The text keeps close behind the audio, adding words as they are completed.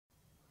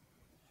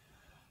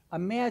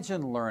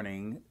Imagine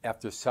learning,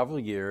 after several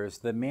years,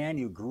 the man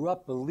you grew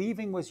up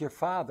believing was your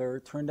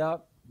father turned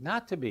out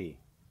not to be.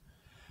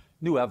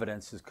 New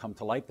evidence has come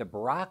to light that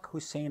Barack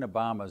Hussein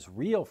Obama's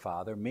real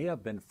father may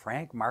have been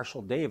Frank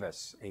Marshall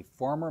Davis, a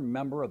former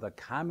member of the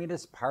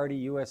Communist Party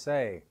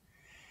USA.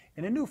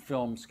 In a new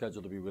film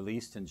scheduled to be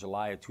released in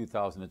July of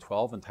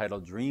 2012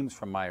 entitled Dreams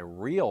from My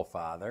Real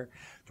Father,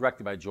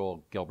 directed by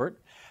Joel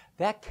Gilbert,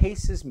 that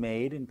case is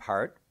made in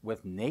part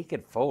with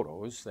naked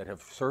photos that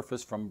have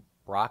surfaced from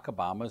Barack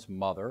Obama's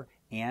mother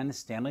and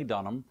Stanley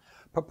Dunham,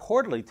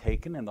 purportedly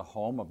taken in the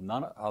home of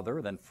none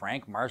other than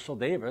Frank Marshall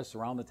Davis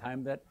around the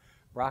time that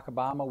Barack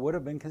Obama would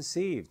have been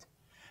conceived.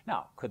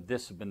 Now, could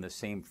this have been the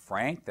same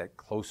Frank, that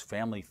close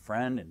family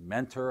friend and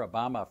mentor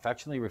Obama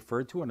affectionately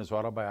referred to in his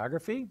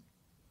autobiography?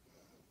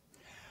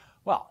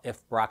 Well,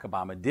 if Barack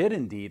Obama did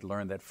indeed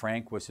learn that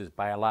Frank was his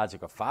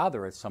biological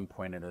father at some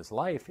point in his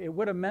life, it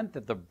would have meant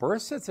that the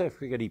birth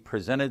certificate he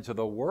presented to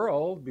the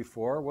world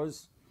before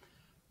was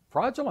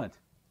fraudulent,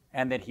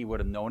 and that he would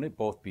have known it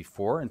both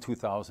before in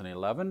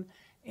 2011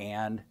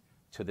 and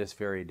to this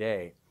very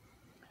day.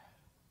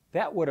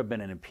 That would have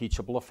been an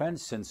impeachable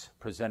offense, since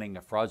presenting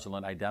a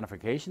fraudulent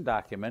identification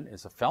document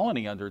is a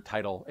felony under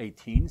Title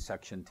 18,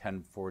 Section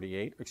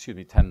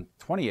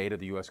 1028 of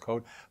the U.S.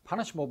 Code,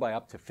 punishable by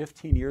up to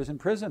 15 years in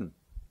prison.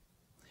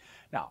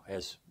 Now,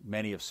 as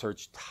many have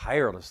searched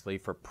tirelessly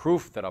for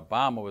proof that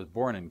Obama was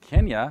born in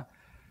Kenya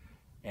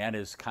and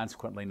is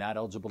consequently not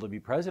eligible to be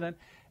president,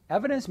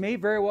 evidence may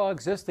very well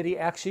exist that he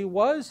actually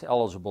was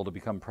eligible to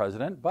become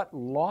president, but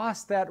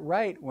lost that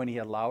right when he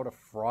allowed a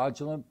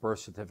fraudulent birth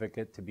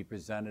certificate to be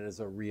presented as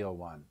a real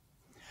one.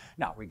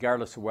 Now,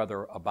 regardless of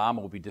whether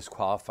Obama will be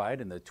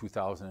disqualified in the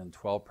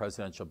 2012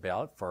 presidential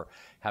ballot for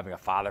having a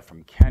father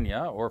from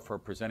Kenya, or for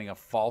presenting a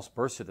false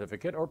birth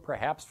certificate, or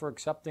perhaps for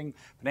accepting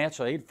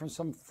financial aid from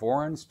some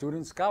foreign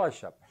student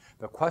scholarship,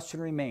 the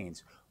question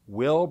remains,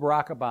 will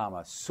Barack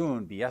Obama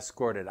soon be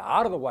escorted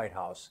out of the White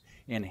House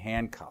in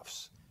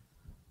handcuffs?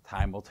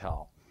 Time will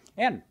tell.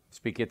 And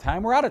speaking of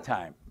time, we're out of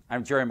time.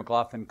 I'm Jerry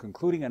McLaughlin,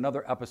 concluding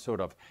another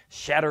episode of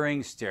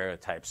Shattering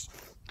Stereotypes.